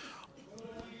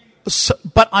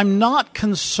I'm not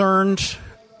concerned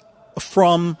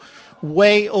from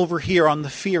way over here on the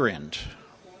fear end.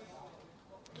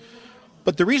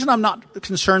 But the reason I'm not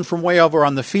concerned from way over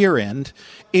on the fear end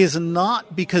is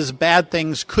not because bad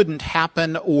things couldn't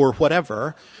happen or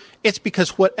whatever. It's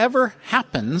because whatever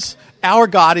happens, our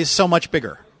God is so much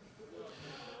bigger.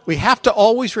 We have to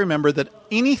always remember that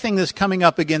anything that's coming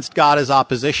up against God as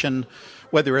opposition,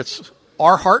 whether it's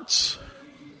our hearts,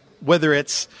 whether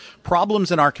it's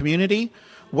problems in our community,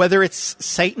 whether it's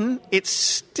Satan, it's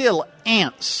still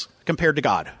ants compared to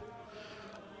God.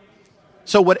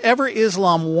 So whatever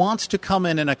Islam wants to come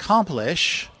in and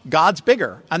accomplish, God's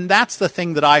bigger. And that's the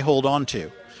thing that I hold on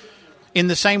to. In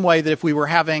the same way that if we were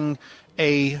having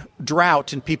a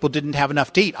drought and people didn't have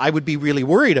enough to eat, I would be really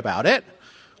worried about it.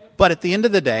 But at the end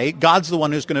of the day, God's the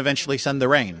one who's going to eventually send the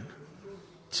rain.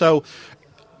 So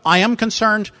I am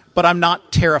concerned, but I'm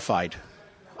not terrified.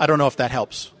 I don't know if that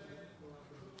helps.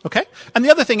 Okay? And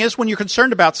the other thing is, when you're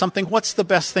concerned about something, what's the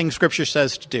best thing Scripture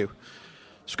says to do?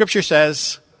 Scripture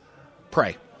says,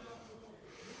 pray.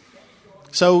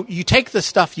 So you take the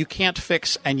stuff you can't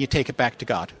fix and you take it back to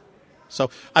God. So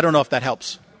I don't know if that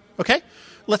helps. Okay?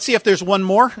 Let's see if there's one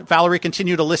more. Valerie,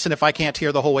 continue to listen if I can't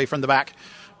hear the whole way from the back.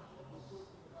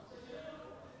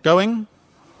 Going?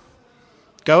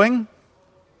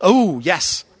 Oh,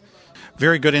 yes.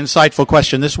 Very good, insightful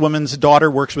question. This woman's daughter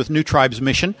works with New Tribes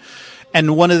Mission.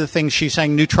 And one of the things she's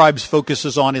saying New Tribes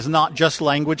focuses on is not just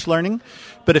language learning,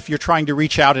 but if you're trying to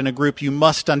reach out in a group, you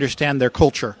must understand their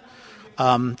culture,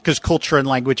 because culture and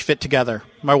language fit together.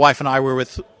 My wife and I were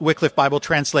with Wycliffe Bible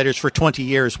Translators for 20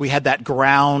 years. We had that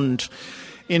ground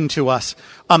into us.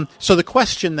 So the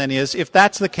question then is, if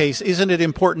that's the case, isn't it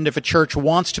important if a church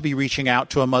wants to be reaching out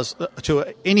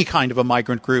to any kind of a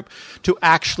migrant group to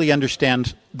actually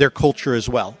understand their culture as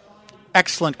well?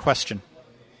 Excellent question.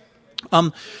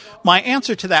 My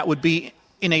answer to that would be,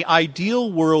 in an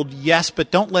ideal world, yes,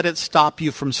 but don't let it stop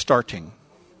you from starting.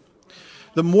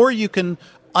 The more you can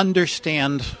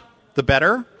understand, the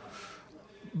better.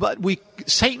 But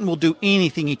Satan will do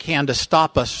anything he can to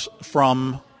stop us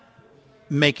from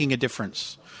making a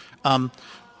difference. But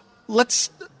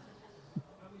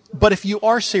if you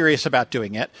are serious about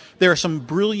doing it, there are some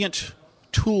brilliant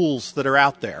tools that are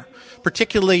out there.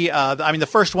 Particularly, the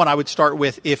first one I would start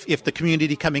with, if the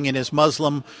community coming in is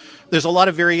Muslim, there's a lot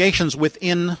of variations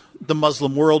within the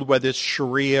Muslim world, whether it's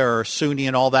Sharia or Sunni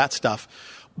and all that stuff.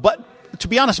 But to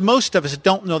be honest, most of us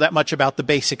don't know that much about the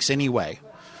basics anyway.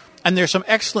 And there's some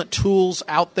excellent tools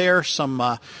out there,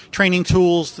 some training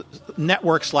tools,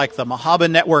 networks like the Mahaba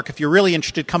Network. If you're really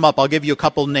interested, come up. I'll give you a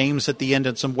couple names at the end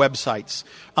and some websites.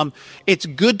 It's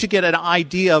good to get an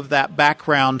idea of that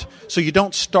background so you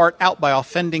don't start out by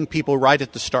offending people right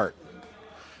at the start.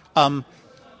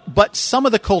 But some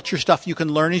of the culture stuff you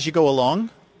can learn as you go along,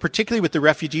 particularly with the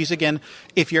refugees. Again,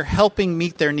 if you're helping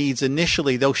meet their needs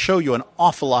initially, they'll show you an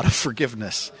awful lot of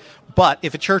forgiveness. But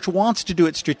if a church wants to do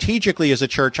it strategically as a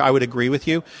church, I would agree with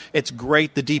you. It's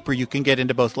great the deeper you can get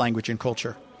into both language and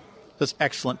culture. That's an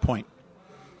excellent point.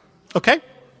 Okay?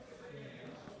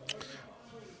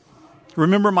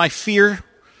 Remember my fear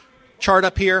chart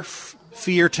up here,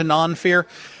 fear to non-fear.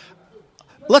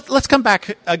 Let's come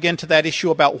back again to that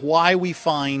issue about why we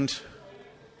find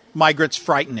migrants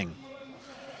frightening.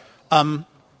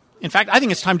 In fact, I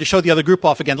think it's time to show the other group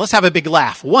off again. Let's have a big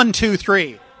laugh. 1, 2,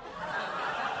 3.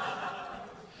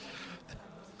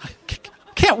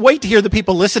 Can't wait to hear the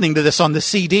people listening to this on the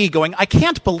CD going, I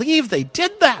can't believe they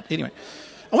did that. Anyway,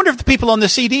 I wonder if the people on the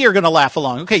CD are going to laugh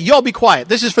along. Okay, you all be quiet.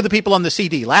 This is for the people on the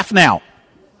CD. Laugh now.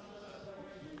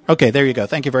 Okay, there you go.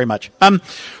 Thank you very much.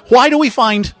 Why do we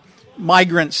find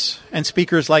migrants and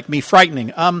speakers like me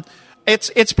frightening?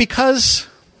 It's because...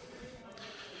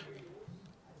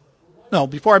 No,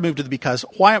 before I move to the because,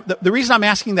 the reason I'm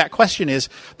asking that question is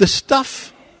the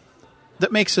stuff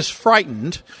that makes us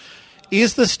frightened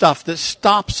is the stuff that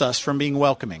stops us from being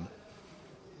welcoming.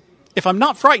 If I'm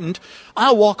not frightened,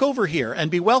 I'll walk over here and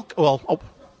be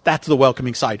that's the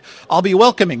welcoming side. I'll be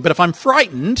welcoming. But if I'm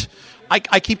frightened,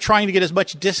 I keep trying to get as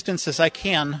much distance as I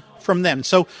can from them.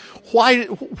 So why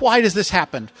does this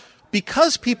happen?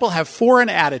 Because people have foreign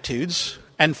attitudes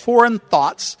and foreign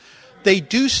thoughts, they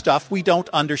do stuff we don't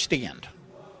understand.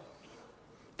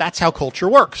 That's how culture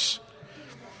works.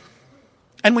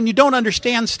 And when you don't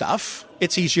understand stuff,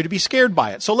 it's easier to be scared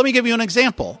by it. So let me give you an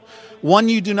example. One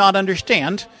you do not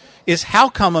understand is how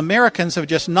come Americans have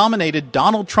just nominated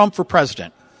Donald Trump for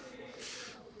president.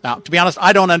 Now, to be honest,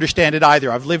 I don't understand it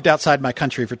either. I've lived outside my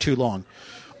country for too long.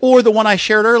 Or the one I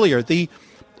shared earlier, the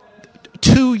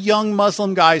 2 young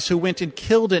Muslim guys who went and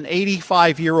killed an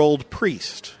 85-year-old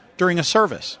priest during a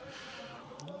service.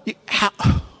 You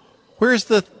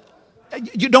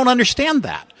don't understand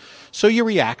that. So you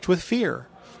react with fear.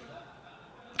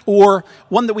 Or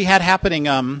one that we had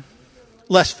happening,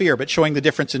 less fear, but showing the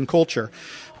difference in culture.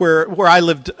 Where I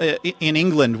lived in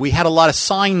England, we had a lot of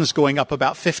signs going up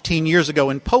about 15 years ago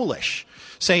in Polish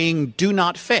saying, do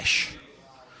not fish.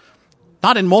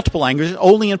 Not in multiple languages,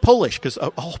 only in Polish, because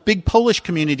a whole big Polish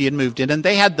community had moved in, and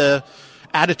they had the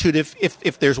attitude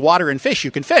if there's water and fish,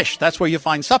 you can fish. That's where you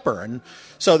find supper. And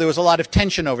so there was a lot of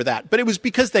tension over that. But it was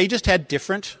because they just had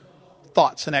different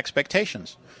thoughts and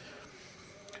expectations.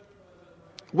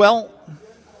 Well,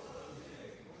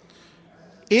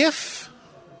 if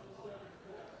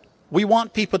we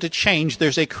want people to change,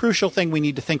 there's a crucial thing we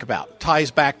need to think about.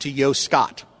 Ties back to Yo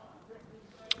Scott.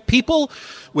 People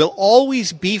will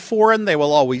always be foreign. They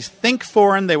will always think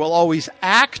foreign. They will always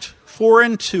act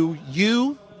foreign to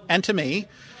you and to me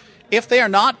if they are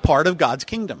not part of God's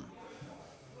kingdom.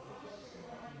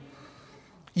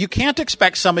 You can't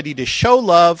expect somebody to show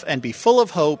love and be full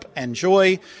of hope and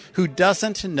joy who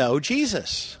doesn't know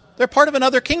Jesus. They're part of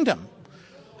another kingdom,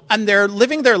 and they're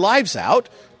living their lives out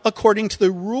according to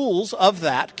the rules of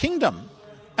that kingdom.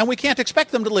 And we can't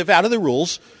expect them to live out of the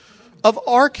rules of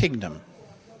our kingdom.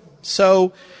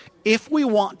 So if we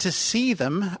want to see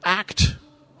them act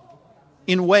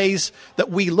in ways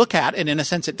that we look at, and in a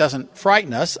sense it doesn't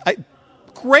frighten us, a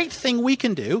great thing we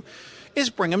can do is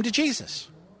bring them to Jesus.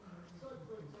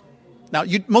 Now,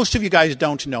 most of you guys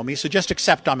don't know me, so just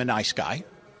accept I'm a nice guy.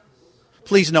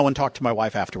 Please know and talk to my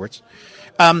wife afterwards.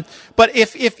 But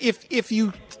if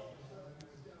you...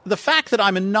 The fact that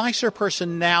I'm a nicer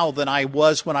person now than I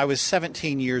was when I was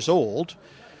 17 years old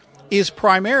is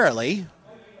primarily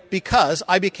because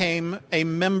I became a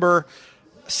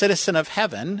citizen of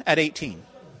heaven at 18.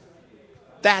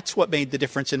 That's what made the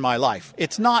difference in my life.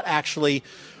 It's not actually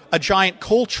a giant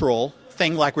cultural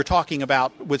thing like we're talking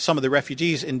about with some of the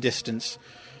refugees in distance,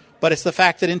 but it's the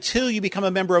fact that until you become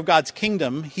a member of God's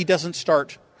kingdom, he doesn't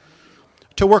start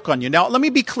to work on you. Now, let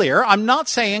me be clear. I'm not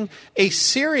saying a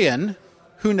Syrian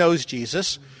who knows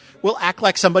Jesus will act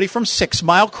like somebody from 6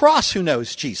 Mile Cross who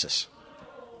knows Jesus.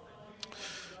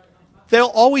 They'll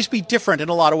always be different in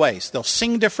a lot of ways. They'll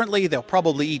sing differently. They'll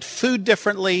probably eat food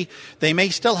differently. They may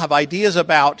still have ideas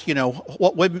about,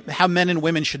 how men and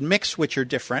women should mix, which are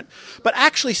different. But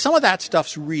actually, some of that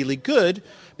stuff's really good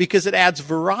because it adds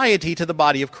variety to the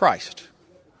body of Christ.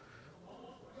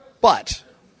 But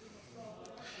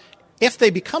if they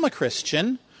become a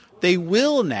Christian, they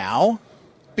will now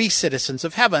be citizens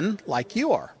of heaven like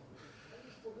you are.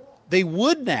 They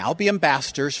would now be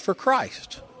ambassadors for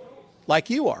Christ like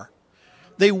you are.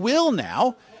 They will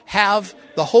now have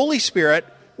the Holy Spirit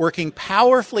working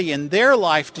powerfully in their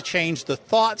life to change the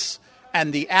thoughts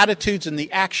and the attitudes and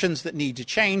the actions that need to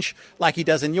change like he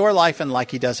does in your life and like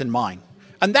he does in mine.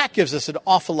 And that gives us an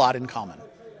awful lot in common.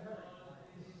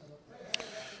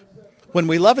 When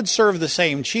we love and serve the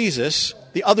same Jesus,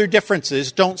 the other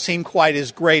differences don't seem quite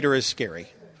as great or as scary.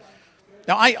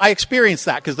 Now, I experience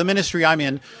that because the ministry I'm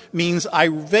in means I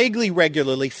vaguely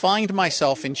regularly find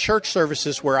myself in church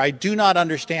services where I do not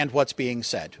understand what's being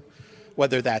said.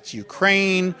 whether that's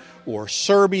Ukraine or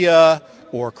Serbia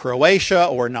or Croatia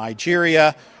or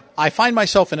Nigeria. I find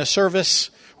myself in a service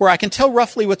where I can tell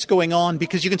roughly what's going on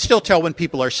because you can still tell when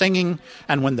people are singing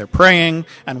and when they're praying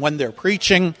and when they're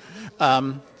preaching.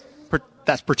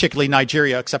 That's particularly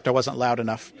Nigeria, except I wasn't loud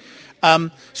enough.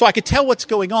 So I could tell what's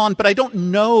going on, but I don't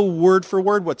know word for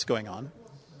word what's going on.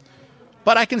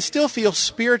 But I can still feel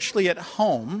spiritually at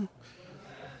home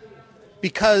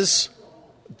because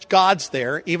God's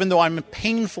there, even though I'm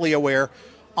painfully aware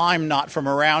I'm not from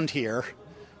around here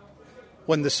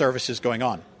when the service is going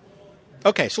on.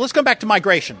 Okay, so let's come back to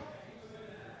migration.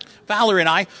 Valerie and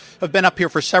I have been up here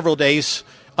for several days,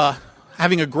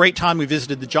 having a great time. We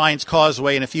visited the Giant's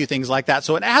Causeway and a few things like that.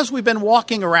 So as we've been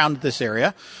walking around this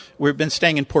area, we've been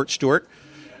staying in Port Stewart,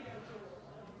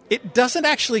 it doesn't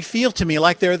actually feel to me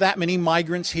like there are that many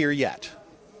migrants here yet.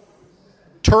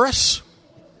 Tourists,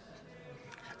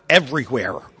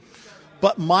 everywhere.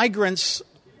 But migrants,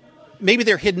 maybe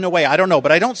they're hidden away, I don't know.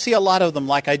 But I don't see a lot of them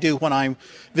like I do when I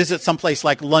visit someplace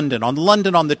like London. On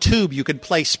the Tube, you could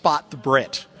play Spot the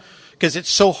Brit, because it's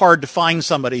so hard to find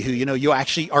somebody who, you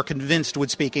actually are convinced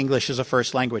would speak English as a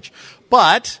first language.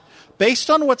 But based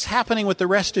on what's happening with the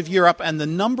rest of Europe and the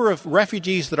number of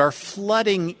refugees that are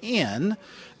flooding in,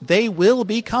 they will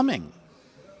be coming.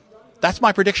 That's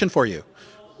my prediction for you.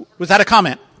 Was that a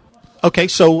comment? Okay,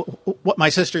 so what my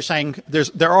sister's saying,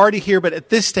 they're already here, but at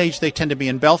this stage they tend to be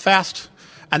in Belfast,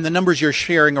 and the numbers you're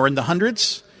sharing are in the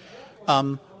hundreds.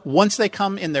 Once they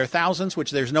come in their thousands, which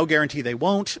there's no guarantee they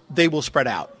won't, they will spread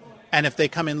out. And if they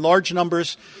come in large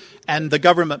numbers and the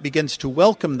government begins to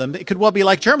welcome them, it could well be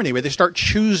like Germany, where they start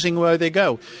choosing where they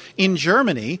go. In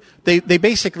Germany, they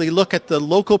basically look at the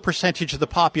local percentage of the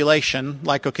population,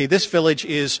 like, okay, this village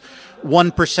is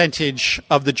 1%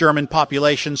 of the German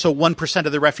population, so 1%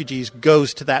 of the refugees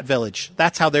goes to that village.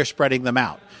 That's how they're spreading them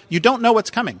out. You don't know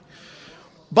what's coming.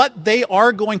 But they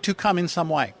are going to come in some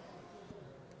way.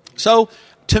 So,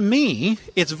 to me,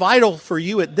 it's vital for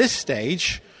you at this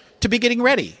stage to be getting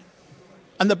ready.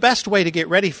 And the best way to get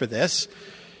ready for this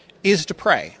is to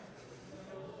pray.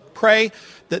 Pray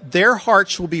that their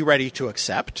hearts will be ready to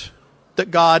accept,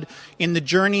 that God, in the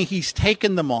journey He's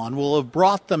taken them on, will have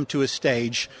brought them to a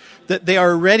stage that they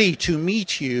are ready to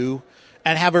meet you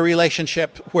and have a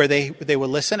relationship where they will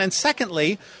listen. And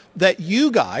secondly, that you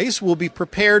guys will be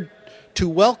prepared to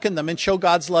welcome them and show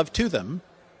God's love to them,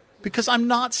 because I'm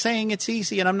not saying it's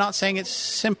easy and I'm not saying it's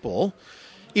simple,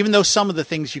 even though some of the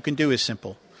things you can do is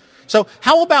simple. So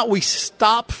how about we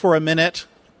stop for a minute,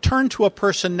 turn to a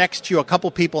person next to you, a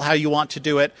couple people, how you want to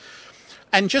do it,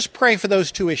 and just pray for those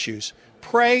two issues.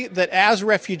 Pray that as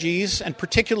refugees, and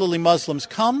particularly Muslims,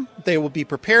 come, they will be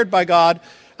prepared by God,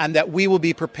 and that we will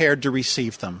be prepared to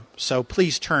receive them. So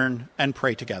please turn and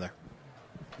pray together.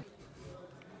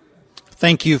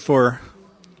 Thank you for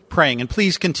praying, and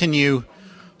please continue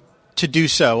to do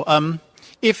so.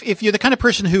 If you're the kind of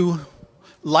person who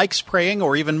likes praying,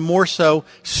 or even more so,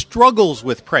 struggles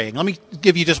with praying, let me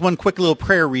give you just one quick little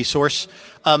prayer resource.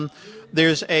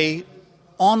 There's a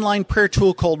online prayer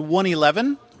tool called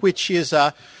 111, which is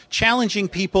challenging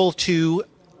people to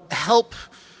help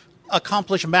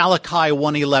accomplish Malachi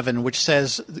 1:11, which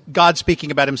says, God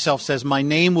speaking about Himself says, "My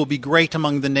name will be great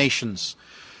among the nations."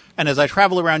 And as I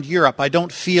travel around Europe, I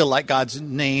don't feel like God's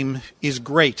name is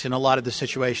great in a lot of the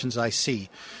situations I see.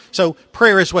 So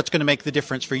prayer is what's going to make the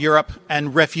difference for Europe,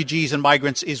 and refugees and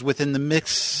migrants is within the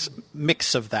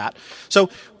mix of that. So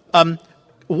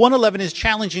 111 is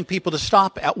challenging people to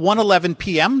stop at 1:11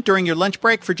 p.m. during your lunch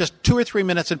break for just 2 or 3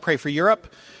 minutes and pray for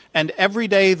Europe. And every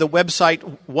day the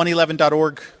website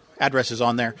 111.org, address is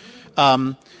on there,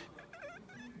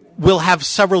 will have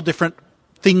several different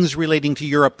things relating to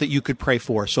Europe that you could pray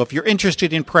for. So if you're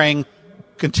interested in praying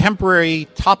contemporary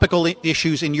topical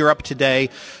issues in Europe today,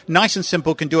 nice and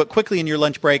simple, can do it quickly in your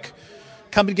lunch break.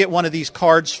 Come and get one of these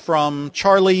cards from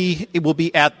Charlie. It will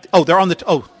be at,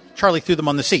 Charlie threw them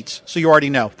on the seats, so you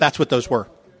already know. That's what those were.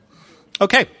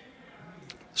 Okay,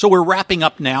 so we're wrapping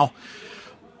up now.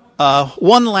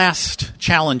 One last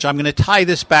challenge. I'm going to tie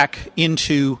this back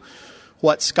into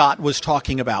what Scott was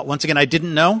talking about. Once again, I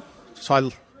didn't know, so I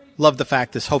love the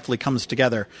fact this hopefully comes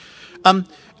together.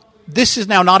 This is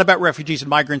now not about refugees and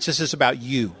migrants. This is about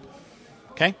you.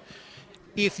 Okay?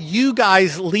 If you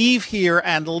guys leave here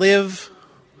and live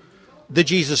the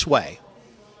Jesus way,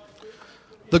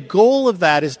 the goal of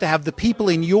that is to have the people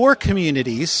in your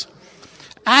communities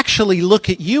actually look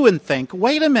at you and think,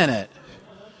 wait a minute,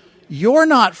 you're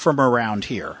not from around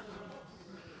here.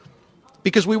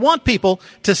 Because we want people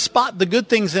to spot the good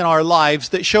things in our lives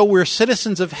that show we're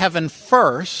citizens of heaven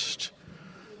first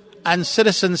and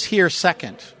citizens here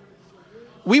second.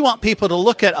 we want people to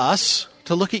look at us,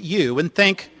 to look at you, and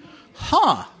think,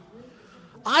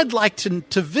 I'd like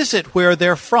to visit where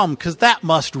they're from, because that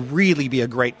must really be a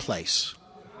great place.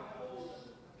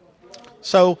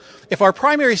 So if our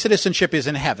primary citizenship is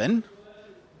in heaven,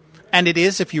 and it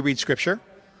is if you read Scripture,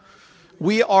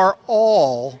 we are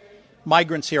all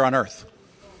migrants here on earth.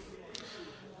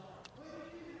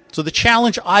 So the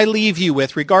challenge I leave you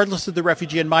with, regardless of the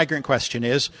refugee and migrant question,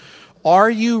 is, are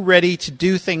you ready to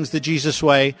do things the Jesus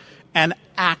way and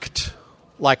act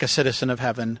like a citizen of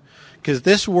heaven? Because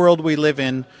this world we live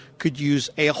in could use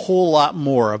a whole lot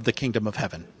more of the kingdom of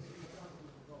heaven.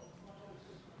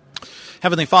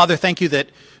 Heavenly Father, thank you that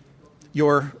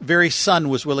your very Son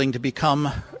was willing to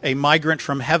become a migrant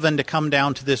from heaven to come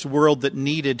down to this world that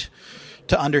needed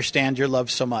to understand your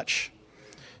love so much.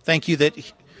 Thank you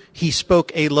that he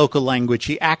spoke a local language.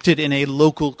 He acted in a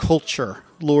local culture.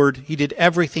 Lord, he did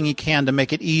everything he can to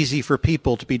make it easy for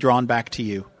people to be drawn back to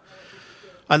you.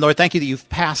 And Lord, thank you that you've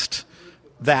passed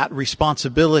that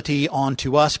responsibility on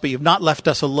to us, but you've not left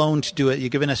us alone to do it.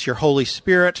 You've given us your Holy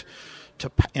Spirit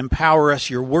to empower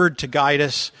us, your word to guide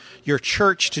us, your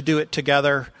church to do it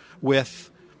together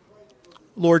with.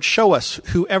 Lord, show us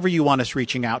whoever you want us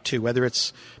reaching out to, whether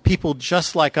it's people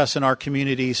just like us in our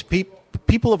communities,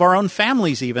 people of our own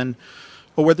families even,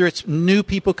 or whether it's new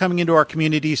people coming into our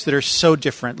communities that are so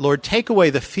different. Lord, take away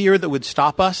the fear that would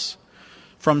stop us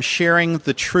from sharing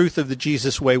the truth of the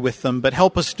Jesus way with them, but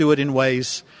help us do it in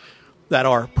ways that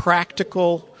are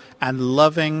practical and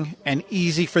loving and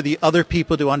easy for the other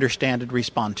people to understand and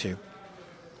respond to.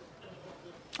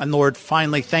 And Lord,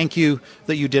 finally, thank you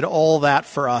that you did all that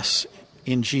for us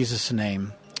in Jesus'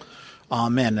 name.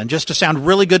 Amen. And just to sound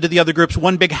really good to the other groups,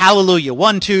 one big hallelujah.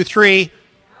 1, 2, 3.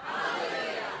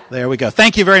 Hallelujah. There we go.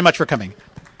 Thank you very much for coming.